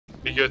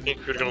I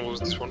think we're gonna lose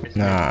this one.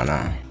 Nah,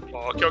 nah.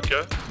 Okay,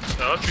 okay.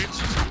 Yeah,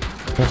 cheats.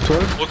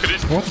 F12? Look at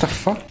this. What the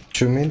fuck?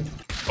 2 mid?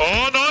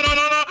 Oh, no, no,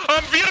 no, no!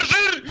 I'm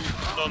virgin!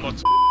 No, not.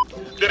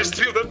 There is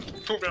 3 of them.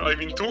 2, I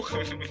mean 2.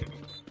 One.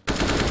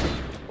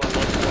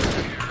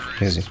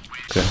 Easy.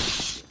 Okay.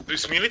 Do you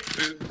smell it?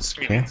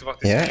 Smell Yeah, it? What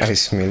is yeah, it? I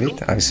smell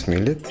it. I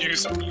smell it. You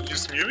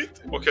smell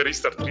it? Okay,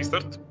 restart. Do you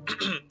smell it?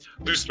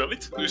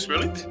 Do you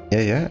smell it?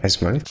 Yeah, I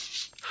smell it.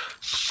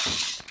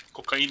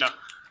 Cocaina.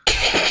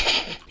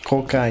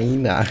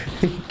 Cocaína.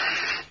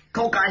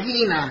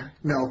 Cocaina.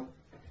 No.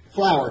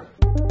 Flour.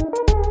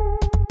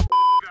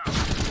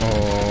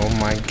 Oh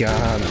my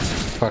god.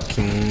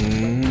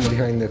 Fucking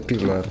behind the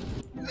pillar.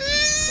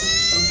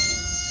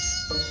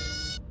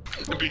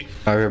 B.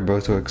 Are you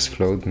about to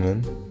explode,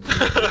 man?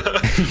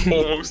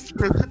 Almost.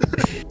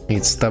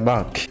 It's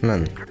tabac,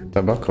 man.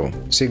 Tobacco.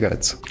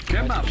 Cigarettes.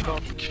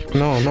 Kebab.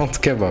 No,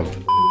 not kebab.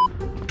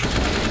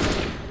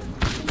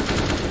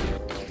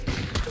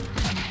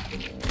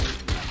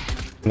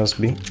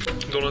 Last B.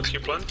 Don't let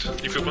him plant.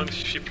 If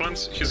he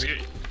plants, he's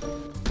gay.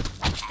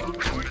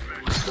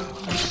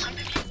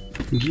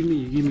 Give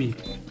me.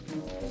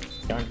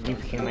 Don't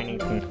give him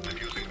anything.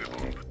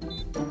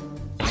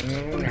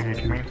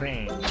 That's my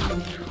friend.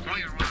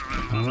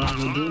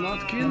 Do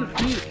not kill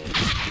me.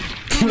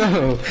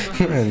 No,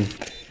 man.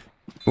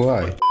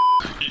 Why?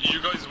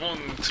 You guys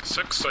want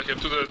sex? I can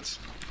do that.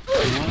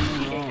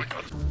 No.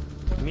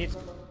 Mid.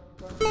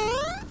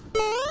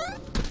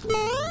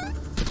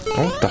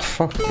 What the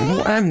fuck?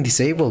 Oh, I'm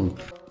disabled.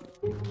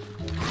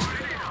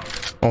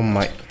 Oh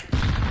my.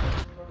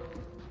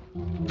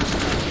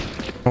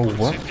 Oh,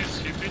 what?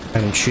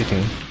 I'm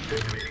shooting.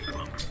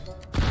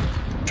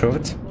 Throw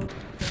it.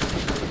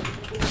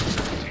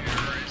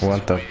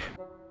 One tap.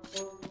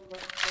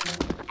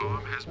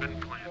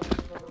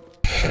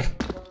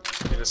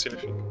 Didn't see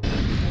anything.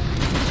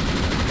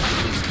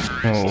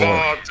 Oh,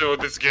 Oh, dude,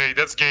 that's gay.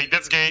 That's gay.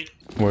 That's gay.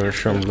 where's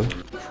Shamble?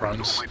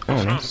 France.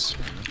 Oh, nice.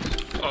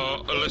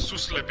 Le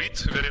sous le beat,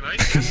 very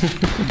nice.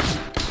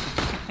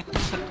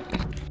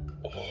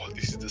 Oh,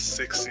 this is the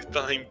sexy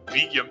time.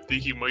 Biggie, I'm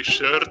taking my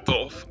shirt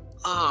off.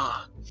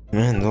 Ah,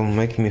 Man, don't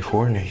make me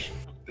horny.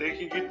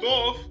 taking it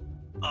off.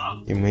 Ah,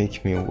 You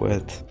make me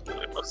wet.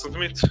 I must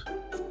admit,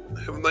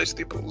 I have nice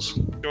nipples.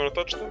 You wanna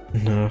touch them?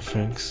 No,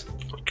 thanks.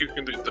 Okay, you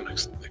can do it the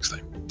next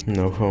time.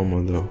 No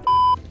homo though.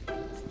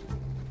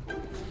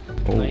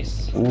 Oh.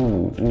 Nice.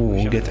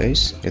 Ooh, get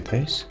ace, get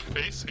ace.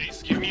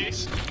 Ace, give me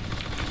ace.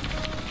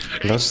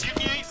 Last. Give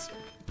me ace.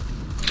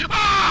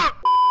 Ah!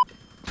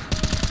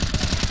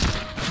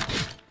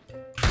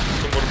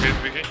 Two more mid,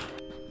 Biggie.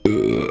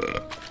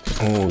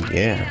 Oh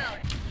yeah.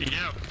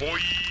 Yeah, boy.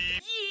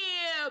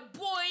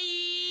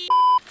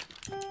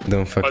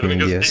 Don't I fuck don't me,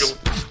 get yes.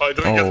 deagle. I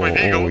don't get my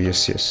deagle. Oh,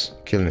 yes.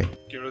 Kill me.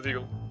 Give me the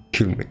deagle.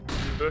 Kill me.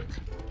 Back.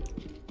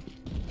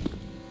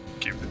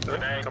 Keep it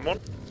there. Come on.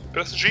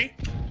 Press G.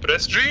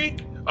 Press G.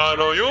 I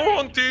know you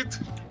want it.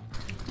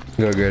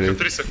 Go get it.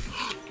 3 seconds.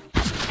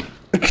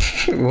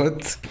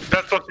 What?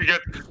 That's what you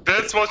get.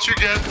 That's what you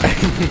get.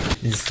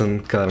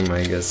 Instant karma,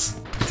 I guess.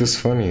 It was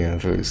funny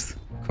at least.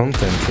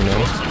 Content, you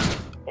know?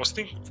 I was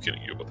thinking of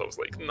killing you, but I was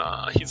like,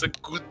 nah, he's a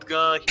good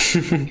guy.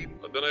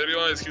 But then I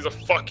realized he's a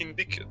fucking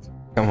dickhead.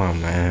 Come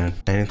on, man.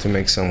 I need to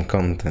make some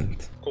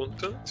content.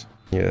 Content?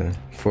 Yeah,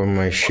 for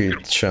my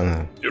shit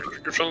channel. You're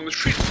trying to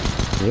shit.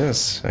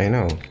 Yes, I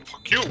know.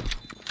 Fuck you.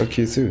 Fuck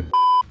you too.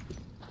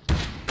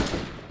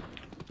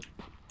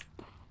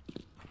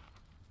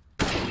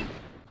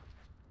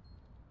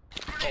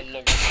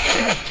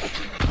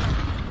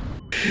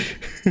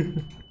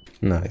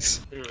 Nice.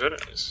 Very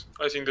nice.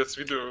 I think that's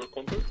video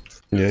content.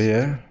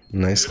 Yeah.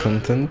 Nice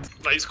content.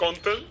 Nice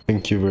content.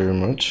 Thank you very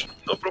much.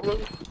 No problem.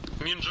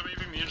 Ninja baby.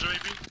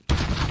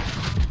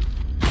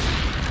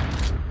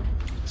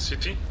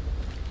 City.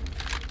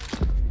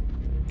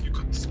 You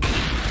got this.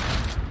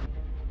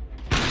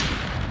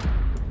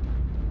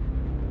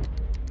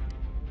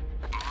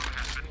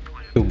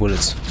 2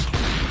 bullets.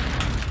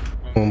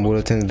 1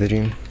 bullet in the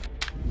dream.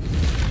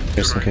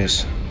 Just in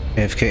case.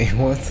 AFK,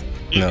 what?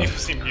 No. You've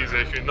seen he's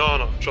AFK.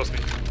 No, trust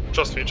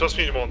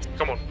me, you won't.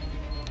 Come on.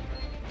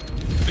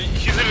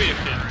 He's really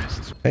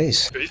AFK.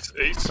 Ace.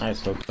 Ace.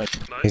 Nice look. Nice.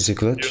 Easy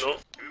clutch. You know.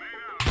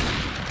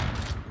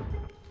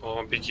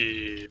 Oh,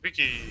 Biggie.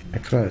 I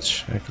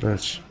clutch.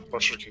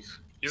 Partial kick.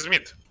 He's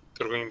mid.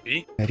 They're going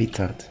B.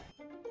 Retard.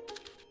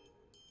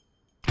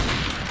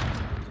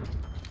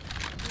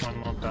 One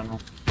more tunnel.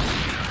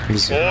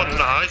 Easy. Oh,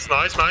 nice.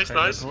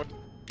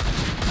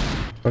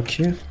 Fuck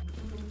you.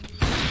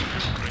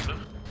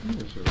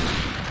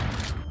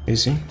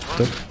 Easy.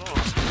 Top.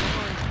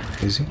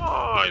 Easy.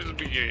 Nice,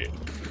 Biggie.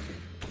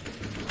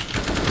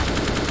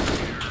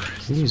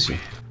 Easy.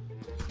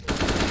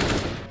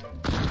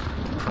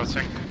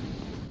 Crossing.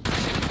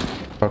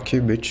 Fuck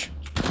you, bitch.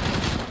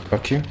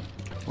 Fuck you.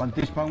 One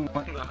T-spawn.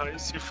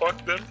 Nice, you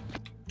fucked them.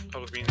 I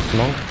was being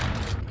Long.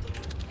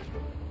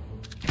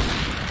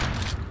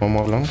 One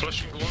more long.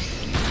 flashing one.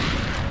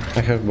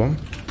 I have bomb.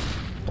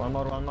 One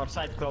more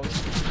side close.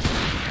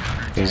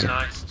 Easy.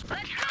 Nice.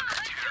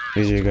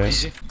 GG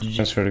guys.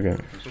 Thanks for the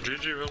game.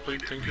 GG, well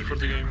played. Thank you for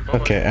the game. Bye-bye.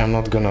 Okay, I'm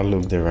not gonna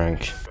look the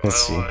rank.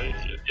 Let's see.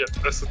 Yeah,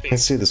 that's the thing.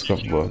 Let's see the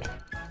scoreboard.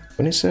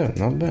 27,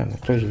 not bad. I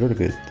played very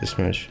good this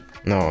match.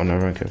 No, on a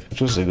rank up. It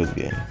was a good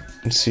game.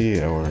 Let's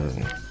see our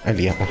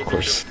idea, of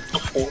course.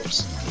 Of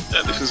course.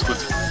 Yeah, this is good.